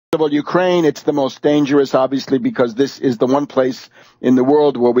of all, Ukraine, it's the most dangerous, obviously, because this is the one place in the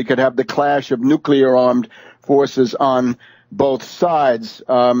world where we could have the clash of nuclear-armed forces on both sides.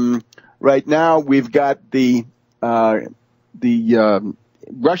 Right now, we've got the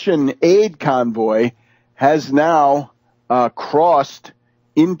Russian aid convoy has now crossed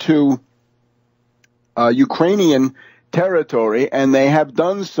into Ukrainian territory, and they have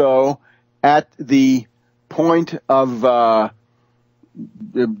done so at the point of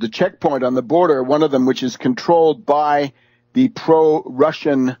the checkpoint on the border, one of them which is controlled by the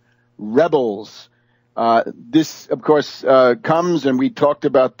pro-Russian rebels. This, of course, comes, and we talked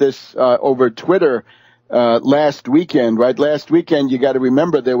about this over Twitter last weekend, right? Last weekend, you got to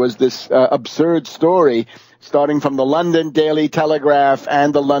remember there was this absurd story starting from the London Daily Telegraph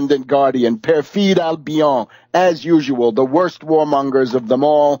and the London Guardian. Perfide Albion, as usual, the worst warmongers of them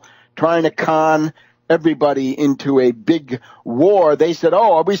all, trying to con everybody into a big war. They said,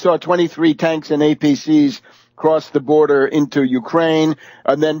 oh, we saw 23 tanks and APCs cross the border into Ukraine.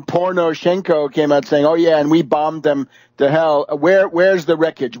 And then Poroshenko came out saying, oh, yeah, and we bombed them to hell. Where's the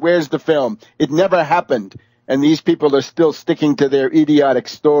wreckage? Where's the film? It never happened. And these people are still sticking to their idiotic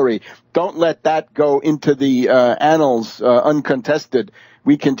story. Don't let that go into the annals uncontested.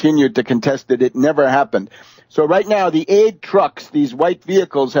 We continued to contest it. It never happened. So right now, the aid trucks, these white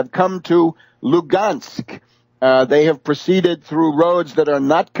vehicles, have come to Lugansk. They have proceeded through roads that are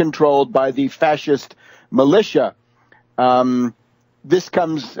not controlled by the fascist militia. This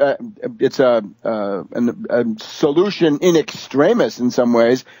comes, it's a solution in extremis in some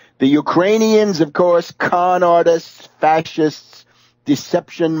ways. The Ukrainians, of course, con artists, fascists,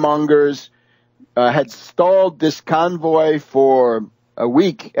 deception mongers, had stalled this convoy for a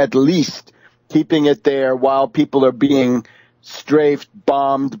week at least, keeping it there while people are being strafed,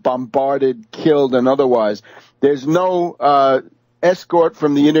 bombed, bombarded, killed, and otherwise. There's no escort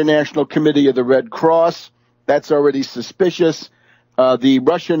from the International Committee of the Red Cross. That's already suspicious. The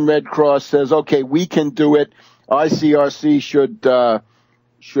Russian Red Cross says, okay, we can do it. ICRC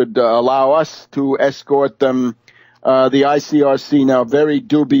should allow us to escort them. The ICRC now very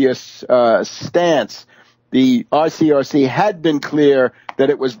dubious stance. The ICRC had been clear that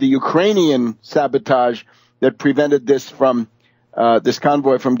it was the Ukrainian sabotage that prevented this from this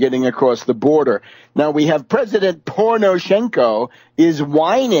convoy from getting across the border. Now we have President Poroshenko is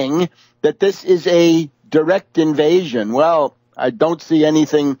whining that this is a direct invasion. Well, I don't see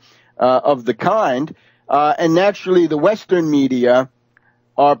anything of the kind. And naturally, the Western media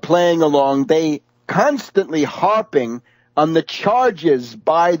are playing along. They constantly harping on the charges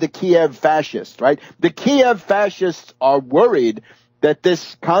by the Kiev fascists, right? The Kiev fascists are worried that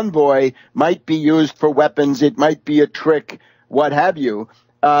this convoy might be used for weapons. It might be a trick, what have you.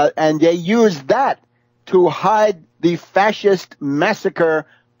 And they use that to hide the fascist massacre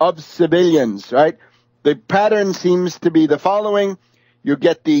of civilians, right? The pattern seems to be the following. You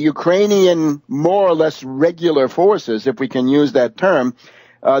get the Ukrainian more or less regular forces, if we can use that term.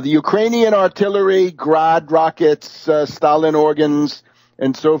 The Ukrainian artillery, Grad rockets, Stalin organs,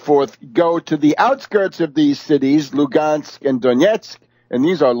 and so forth, go to the outskirts of these cities, Lugansk and Donetsk, and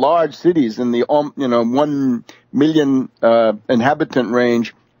these are large cities in the 1 million inhabitant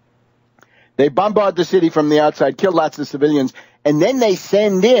range. They bombard the city from the outside, kill lots of civilians, and then they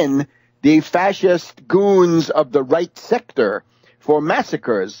send in the fascist goons of the right sector for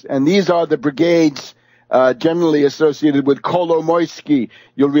massacres. And these are the brigades generally associated with Kolomoisky.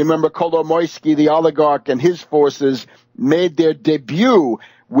 You'll remember Kolomoisky, the oligarch, and his forces made their debut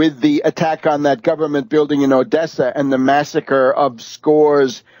with the attack on that government building in Odessa and the massacre of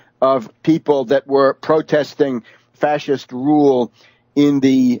scores of people that were protesting fascist rule in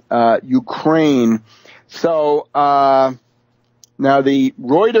the Ukraine. So now the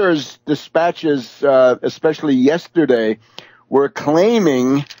Reuters dispatches, especially yesterday, were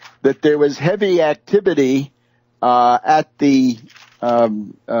claiming that there was heavy activity at the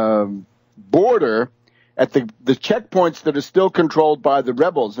border, at the checkpoints that are still controlled by the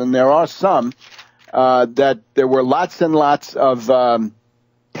rebels, and there are some, that there were lots and lots of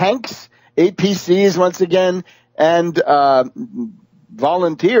tanks, APCs once again, and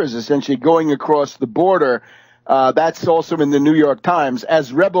volunteers essentially going across the border. That's also in the New York Times.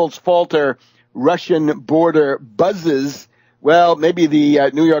 As rebels falter, Russian border buzzes. Well, maybe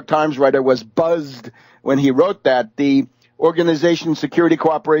the New York Times writer was buzzed when he wrote that. The Organization Security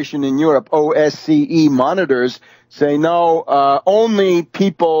Cooperation in Europe, OSCE, monitors say no, only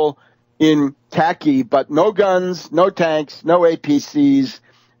people in khaki, but no guns, no tanks, no APCs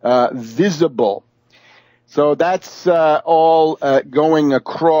visible. So that's all going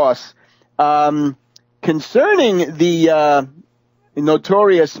across. Concerning the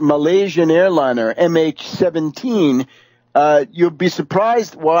notorious Malaysian airliner MH17, you'll be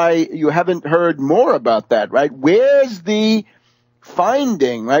surprised why you haven't heard more about that, right? Where's the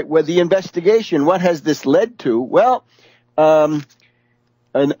finding, right? Where the investigation, what has this led to? Well, a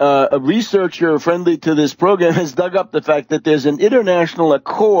researcher friendly to this program has dug up the fact that there's an international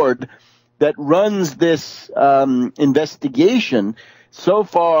accord that runs this investigation. So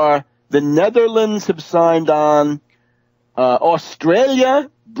far, the Netherlands have signed on, Australia,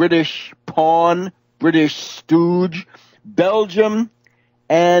 British pawn, British stooge, Belgium,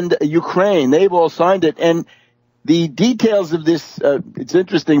 and Ukraine. They've all signed it. And the details of this, it's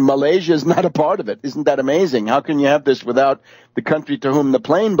interesting, Malaysia is not a part of it. Isn't that amazing? How can you have this without the country to whom the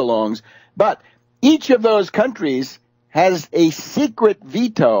plane belongs? But each of those countries has a secret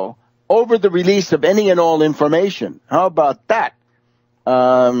veto over the release of any and all information. How about that?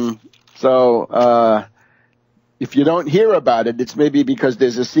 If you don't hear about it, it's maybe because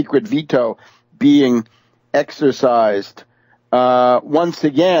there's a secret veto being exercised. Once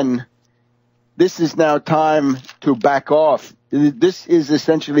again, this is now time to back off. This is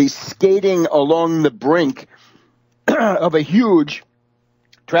essentially skating along the brink of a huge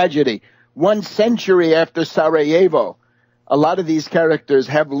tragedy. 1 century after Sarajevo, a lot of these characters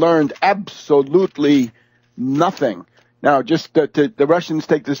have learned absolutely nothing. Now, just the Russians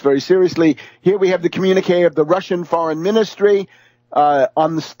take this very seriously. Here we have the communique of the Russian Foreign Ministry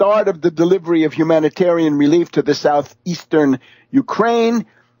on the start of the delivery of humanitarian relief to the southeastern Ukraine.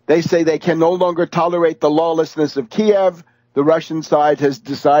 They say they can no longer tolerate the lawlessness of Kiev. The Russian side has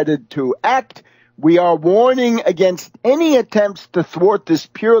decided to act. We are warning against any attempts to thwart this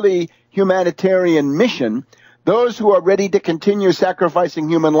purely humanitarian mission. Those who are ready to continue sacrificing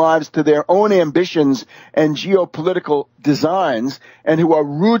human lives to their own ambitions and geopolitical designs, and who are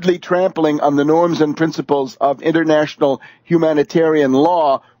rudely trampling on the norms and principles of international humanitarian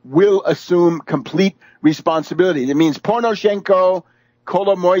law, will assume complete responsibility. It means Poroshenko,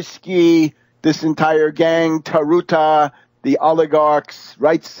 Kolomoisky, this entire gang, Taruta, the oligarchs,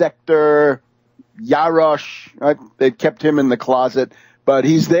 right sector, Yarosh, right? They've kept him in the closet, but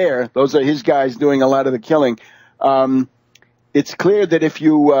he's there. Those are his guys doing a lot of the killing. It's clear that if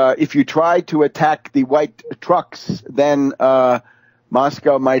you try to attack the white trucks, then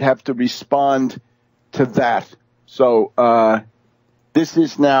Moscow might have to respond to that. So this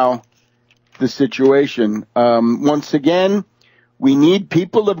is now the situation. Once again, we need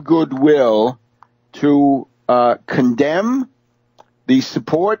people of goodwill to condemn the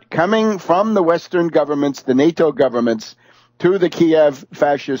support coming from the Western governments, the NATO governments, to the Kiev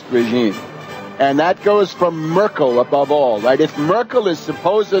fascist regime. And that goes from Merkel above all, right? If Merkel is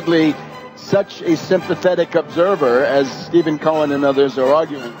supposedly such a sympathetic observer, as Stephen Cohen and others are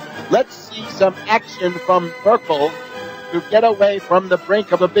arguing, let's see some action from Merkel to get away from the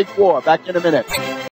brink of a big war. Back in a minute.